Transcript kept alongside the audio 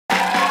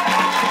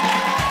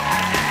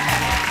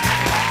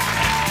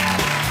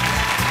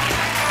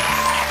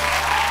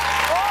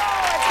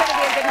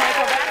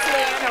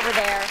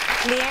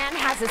LeeAnn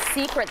has a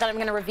secret that I'm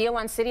going to reveal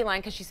on Cityline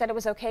because she said it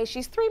was okay.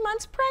 She's 3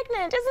 months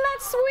pregnant. Isn't that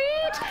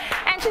sweet?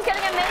 And she's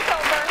getting a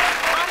makeover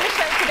on the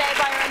show today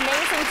by our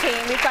amazing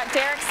team. We've got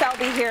Derek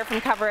Selby here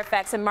from Cover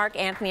FX and Marc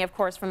Anthony, of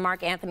course, from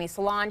Marc Anthony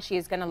Salon. She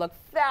is going to look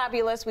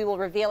fabulous. We will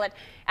reveal it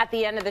at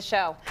the end of the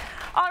show.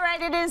 All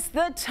right, it is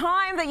the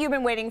time that you've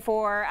been waiting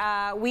for.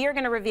 We are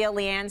going to reveal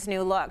LeeAnn's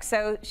new look.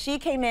 So she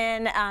came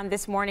in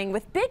this morning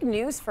with big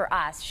news for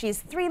us. She's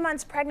 3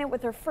 months pregnant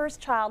with her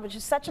first child, which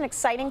is such an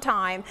exciting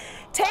time.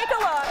 Take a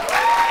look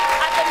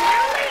at the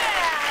new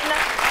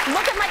LeeAnn.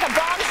 Looking like a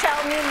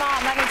bombshell new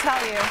mom, let me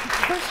tell you.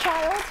 First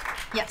child?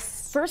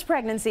 Yes. First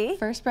pregnancy?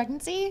 First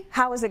pregnancy?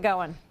 How is it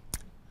going?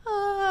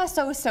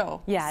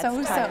 So-so. Yeah,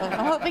 so-so.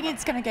 I'm hoping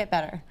it's going to get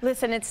better.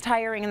 Listen, it's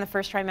tiring in the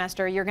first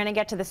trimester. You're going to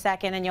get to the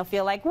second and you'll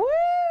feel like,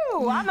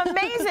 woo, I'm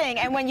amazing.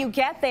 And when you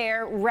get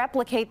there,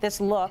 replicate this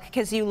look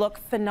because you look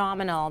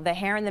phenomenal. The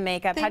hair and the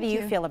makeup. How do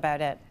you feel about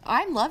it?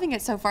 I'm loving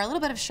it so far. A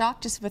little bit of shock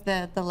just with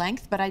the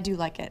length, but I do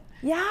like it.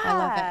 Yeah. I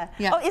love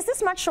it. Yeah. Oh, is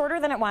this much shorter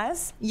than it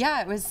was?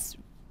 Yeah, it was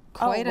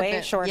quite a way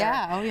bit shorter.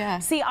 Yeah, oh yeah.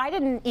 See, I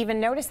didn't even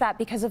notice that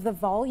because of the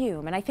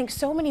volume. And I think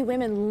so many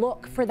women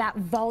look for that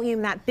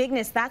volume, that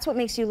bigness. That's what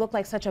makes you look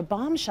like such a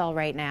bombshell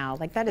right now.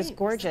 Like, that is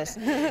gorgeous.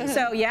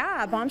 So,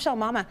 yeah, bombshell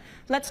mama.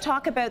 Let's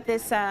talk about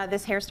this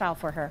this hairstyle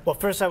for her. Well,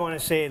 first I want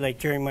to say, like,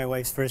 during my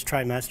wife's first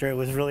trimester, it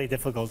was really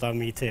difficult on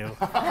me, too.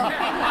 Oh,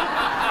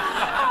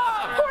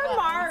 poor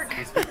Marc.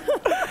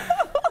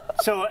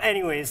 So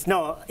anyways,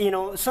 no, you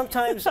know,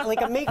 sometimes, like,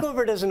 a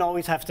makeover doesn't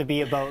always have to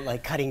be about,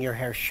 like, cutting your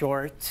hair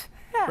short.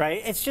 Yeah.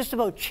 Right? It's just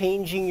about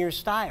changing your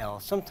style.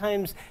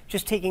 Sometimes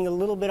just taking a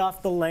little bit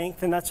off the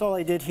length, and that's all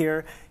I did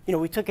here. You know,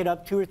 we took it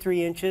up 2 or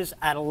 3 inches,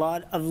 add a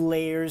lot of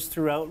layers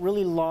throughout,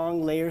 really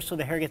long layers so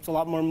the hair gets a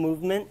lot more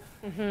movement.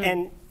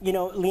 And, you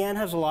know, LeeAnn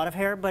has a lot of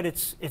hair, but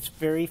it's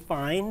very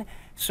fine,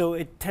 so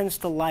it tends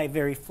to lie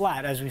very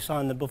flat, as we saw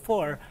in the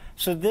before.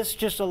 So this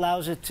just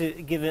allows it to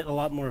give it a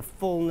lot more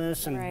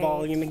fullness and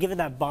volume and give it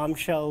that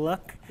bombshell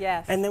look.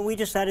 Yes. And then we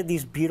just added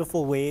these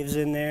beautiful waves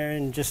in there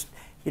and just,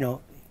 you know,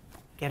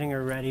 getting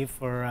her ready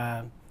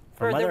for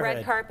the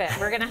red carpet.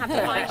 We're going to have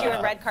to find you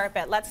a red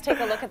carpet. Let's take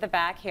a look at the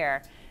back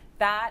here.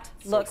 That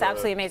looks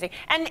absolutely amazing.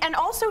 And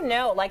also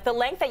know, like, the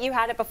length that you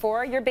had it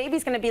before, your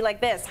baby's going to be like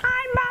this.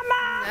 Hi,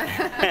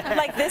 mama.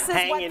 Like, this is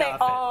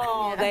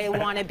what they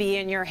want to be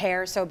in your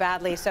hair so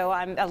badly. So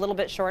I'm a little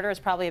bit shorter is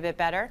probably a bit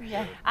better.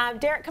 Yeah.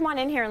 Derek, come on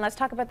in here and let's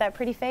talk about that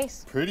pretty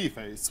face. Pretty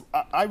face.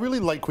 I really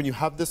like when you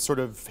have this sort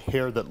of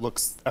hair that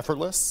looks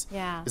effortless.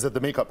 Yeah. Is that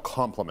the makeup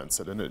complements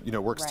it and it, you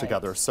know, works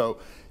together. So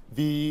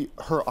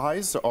her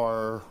eyes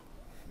are,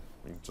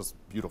 I mean, just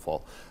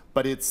beautiful,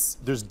 but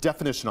there's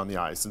definition on the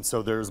eyes, and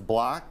so there's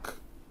black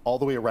all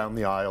the way around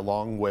the eye,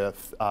 along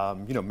with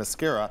you know,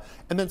 mascara,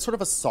 and then sort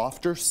of a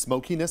softer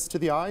smokiness to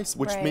the eyes,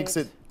 which makes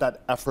it that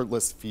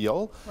effortless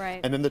feel.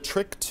 Right. And then the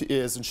trick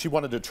is, and she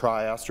wanted to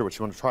try, I asked her what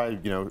she wanted to try,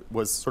 you know,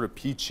 was sort of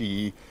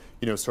peachy,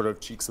 you know, sort of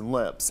cheeks and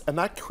lips. And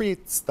that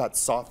creates that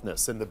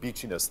softness and the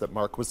beachiness that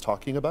Marc was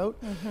talking about.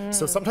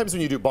 So sometimes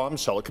when you do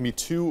bombshell, it can be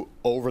too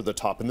over the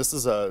top. And this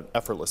is an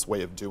effortless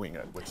way of doing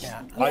it, which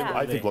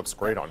I think looks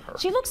great on her.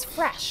 She looks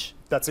fresh.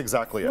 That's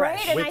exactly it. Right,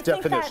 and with I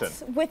definition. think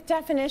that's with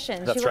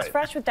definition. That's she looks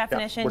fresh with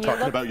definition. Yeah. We're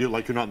talking about you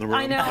like you're not in the room.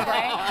 I know,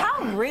 right?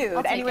 How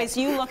rude. Anyways,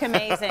 you look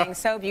amazing.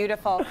 So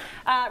beautiful.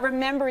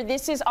 Remember,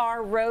 this is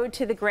our road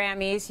to the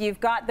Grammys. You've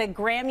got the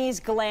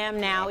Grammys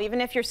glam now.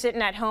 Even if you're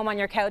sitting at home on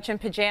your couch in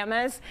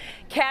pajamas,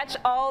 catch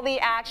all the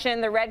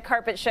action. The red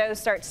carpet show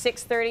starts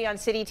 6:30 on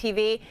City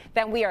TV.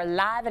 Then we are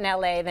live in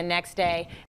LA the next day.